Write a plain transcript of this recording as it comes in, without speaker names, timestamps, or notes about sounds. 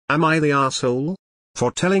Am I the asshole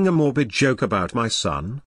for telling a morbid joke about my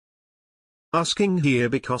son? Asking here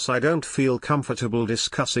because I don't feel comfortable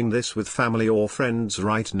discussing this with family or friends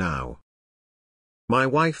right now. My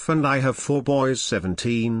wife and I have 4 boys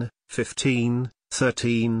 17, 15,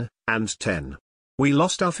 13, and 10. We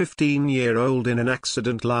lost our 15-year-old in an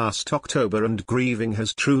accident last October, and grieving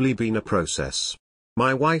has truly been a process.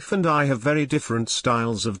 My wife and I have very different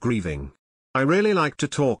styles of grieving. I really like to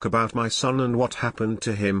talk about my son and what happened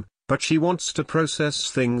to him, but she wants to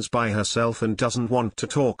process things by herself and doesn't want to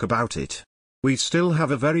talk about it. We still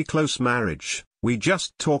have a very close marriage, we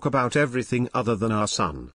just talk about everything other than our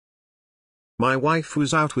son. My wife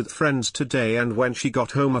was out with friends today, and when she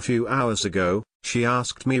got home a few hours ago, she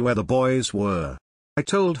asked me where the boys were. I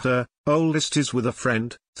told her, oldest is with a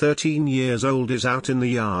friend, 13 years old is out in the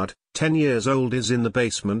yard, 10 years old is in the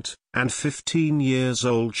basement, and 15 years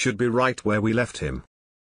old should be right where we left him.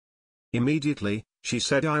 Immediately, she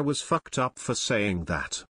said I was fucked up for saying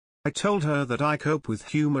that. I told her that I cope with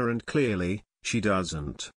humor, and clearly, she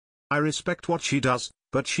doesn't. I respect what she does,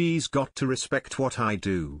 but she's got to respect what I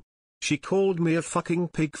do. She called me a fucking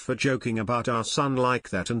pig for joking about our son like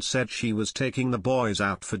that, and said she was taking the boys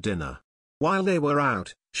out for dinner. While they were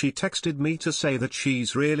out, she texted me to say that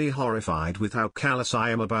she's really horrified with how callous I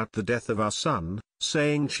am about the death of our son,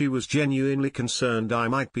 saying she was genuinely concerned I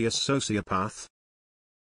might be a sociopath.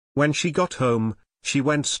 When she got home, she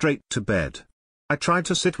went straight to bed. I tried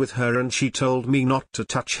to sit with her and she told me not to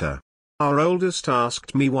touch her. Our oldest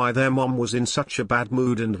asked me why their mom was in such a bad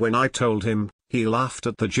mood, and when I told him, he laughed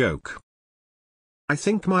at the joke. I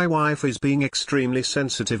think my wife is being extremely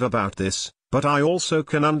sensitive about this, but I also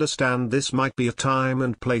can understand this might be a time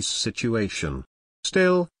and place situation.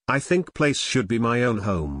 Still, I think place should be my own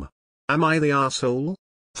home. Am I the asshole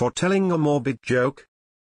for telling a morbid joke?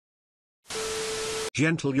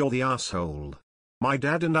 Gentle, you're the asshole. My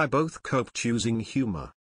dad and I both coped using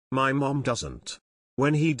humor. My mom doesn't.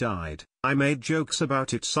 When he died, I made jokes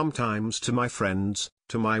about it sometimes to my friends,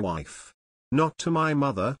 to my wife. Not to my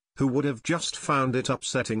mother, who would have just found it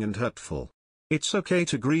upsetting and hurtful. It's okay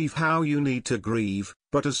to grieve how you need to grieve,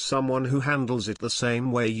 but as someone who handles it the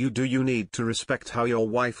same way you do, you need to respect how your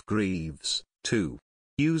wife grieves, too.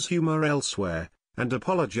 Use humor elsewhere, and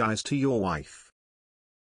apologize to your wife.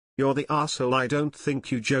 You're the asshole. I don't think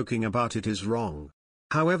you joking about it is wrong.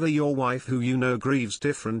 However, your wife, who you know grieves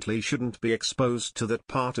differently, shouldn't be exposed to that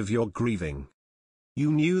part of your grieving.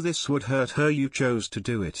 You knew this would hurt her, you chose to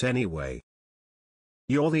do it anyway.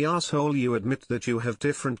 You're the asshole. You admit that you have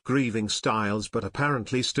different grieving styles but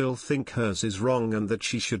apparently still think hers is wrong and that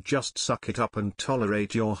she should just suck it up and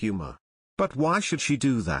tolerate your humor. But why should she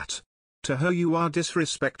do that? To her you are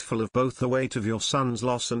disrespectful of both the weight of your son's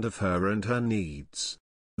loss and of her and her needs.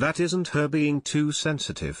 That isn't her being too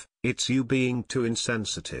sensitive, it's you being too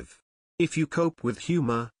insensitive. If you cope with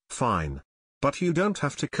humor, fine. But you don't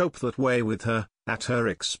have to cope that way with her, at her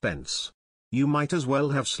expense. You might as well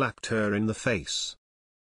have slapped her in the face.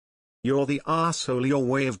 You're the arsehole. Your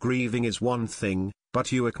way of grieving is one thing,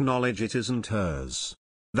 but you acknowledge it isn't hers.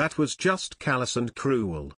 That was just callous and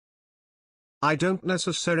cruel. I don't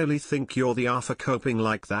necessarily think you're the for coping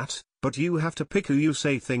like that, but you have to pick who you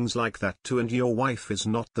say things like that to, and your wife is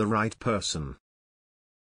not the right person.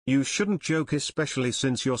 You shouldn't joke, especially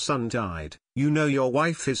since your son died. You know your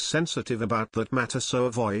wife is sensitive about that matter, so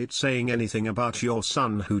avoid saying anything about your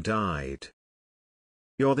son who died.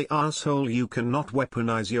 You're the asshole. You cannot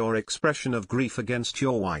weaponize your expression of grief against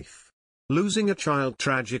your wife. Losing a child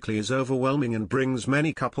tragically is overwhelming and brings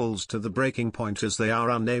many couples to the breaking point as they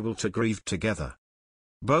are unable to grieve together.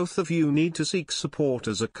 Both of you need to seek support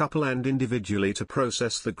as a couple and individually to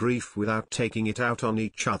process the grief without taking it out on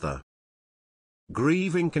each other.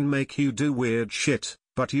 Grieving can make you do weird shit,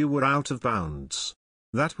 but you were out of bounds.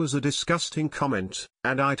 That was a disgusting comment,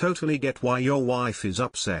 and I totally get why your wife is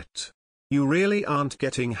upset. You really aren't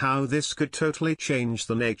getting how this could totally change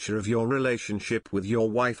the nature of your relationship with your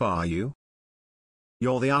wife, are you?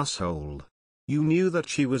 You're the asshole. You knew that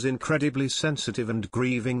she was incredibly sensitive and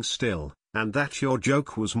grieving still, and that your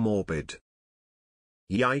joke was morbid.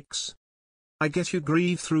 Yikes. I get you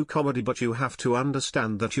grieve through comedy, but you have to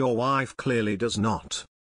understand that your wife clearly does not.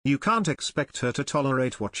 You can't expect her to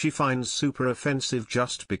tolerate what she finds super offensive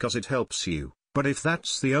just because it helps you. But if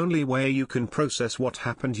that's the only way you can process what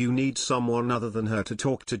happened, you need someone other than her to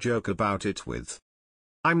talk to joke about it with.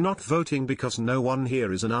 I'm not voting because no one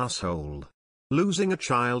here is an asshole. Losing a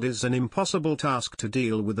child is an impossible task to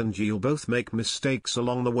deal with, and you'll both make mistakes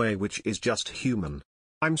along the way, which is just human.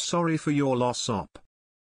 I'm sorry for your loss, Op.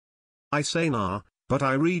 I say nah, but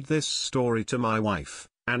I read this story to my wife,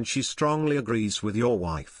 and she strongly agrees with your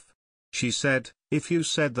wife. She said, If you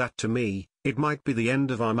said that to me, it might be the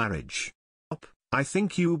end of our marriage. I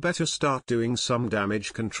think you better start doing some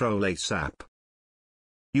damage control ASAP.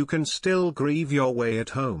 You can still grieve your way at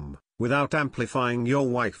home, without amplifying your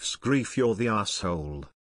wife's grief. You're the asshole.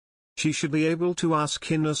 She should be able to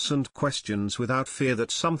ask innocent questions without fear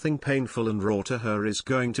that something painful and raw to her is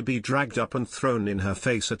going to be dragged up and thrown in her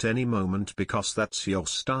face at any moment, because that's your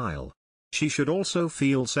style. She should also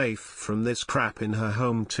feel safe from this crap in her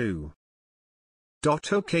home too.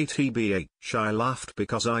 Okay tbh, I laughed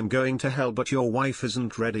because I'm going to hell, but your wife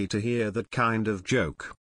isn't ready to hear that kind of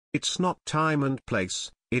joke. It's not time and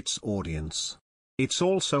place, it's audience. It's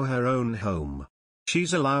also her own home.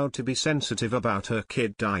 She's allowed to be sensitive about her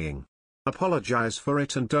kid dying. Apologize for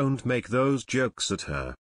it and don't make those jokes at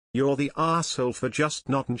her. You're the asshole for just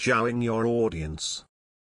not enjoying your audience.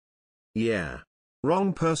 Yeah.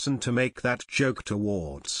 Wrong person to make that joke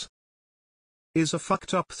towards. Is a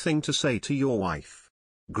fucked up thing to say to your wife.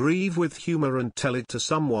 Grieve with humor and tell it to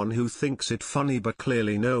someone who thinks it funny but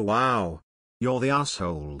clearly no. Wow. You're the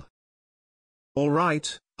asshole.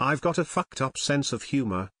 Alright, I've got a fucked up sense of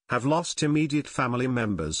humor, have lost immediate family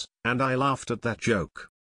members, and I laughed at that joke.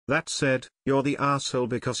 That said, you're the asshole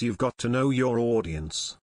because you've got to know your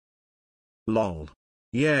audience. Lol.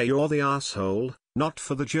 Yeah, you're the asshole, not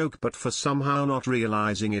for the joke but for somehow not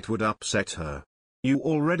realizing it would upset her. You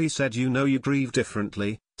already said you know you grieve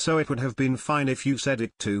differently, so it would have been fine if you said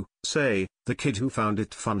it to, say, the kid who found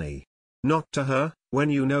it funny. Not to her,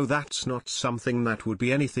 when you know that's not something that would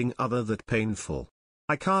be anything other than painful.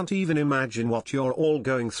 I can't even imagine what you're all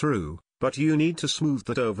going through, but you need to smooth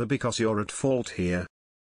that over because you're at fault here.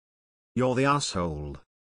 You're the asshole.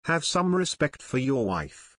 Have some respect for your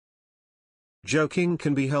wife. Joking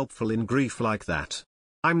can be helpful in grief like that.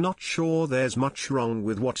 I'm not sure there's much wrong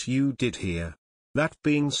with what you did here. That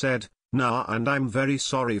being said, nah, and I'm very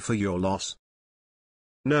sorry for your loss.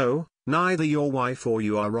 No, neither your wife or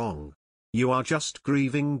you are wrong. You are just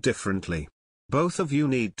grieving differently. Both of you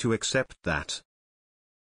need to accept that.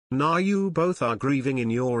 Nah, you both are grieving in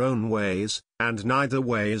your own ways, and neither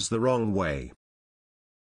way is the wrong way.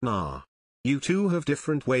 Nah. You two have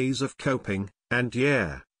different ways of coping, and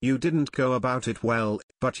yeah, you didn't go about it well,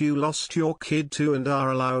 but you lost your kid too and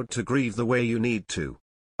are allowed to grieve the way you need to.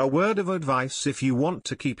 A word of advice: if you want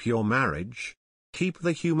to keep your marriage, keep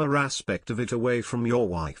the humor aspect of it away from your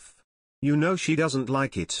wife. You know she doesn't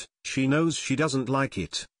like it, she knows she doesn't like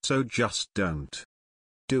it, so just don't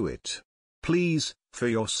do it. Please, for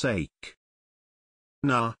your sake.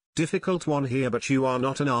 Nah, difficult one here, but you are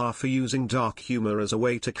not an R for using dark humor as a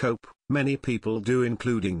way to cope. Many people do,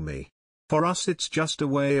 including me. For us it's just a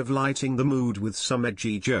way of lighting the mood with some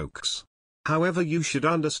edgy jokes. However, you should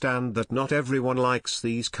understand that not everyone likes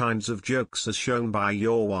these kinds of jokes as shown by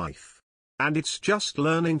your wife. And it's just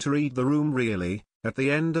learning to read the room really. At the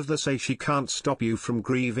end of the day, she can't stop you from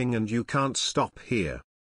grieving and you can't stop here.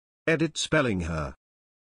 Edit spelling her.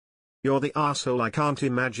 You're the arsehole. I can't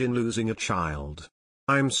imagine losing a child.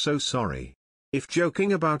 I'm so sorry. If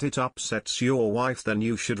joking about it upsets your wife, then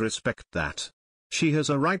you should respect that. She has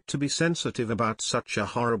a right to be sensitive about such a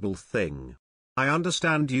horrible thing. I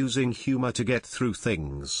understand using humor to get through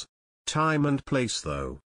things. Time and place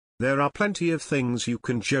though. There are plenty of things you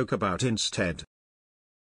can joke about instead.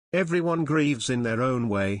 Everyone grieves in their own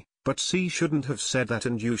way, but she shouldn't have said that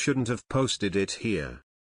and you shouldn't have posted it here.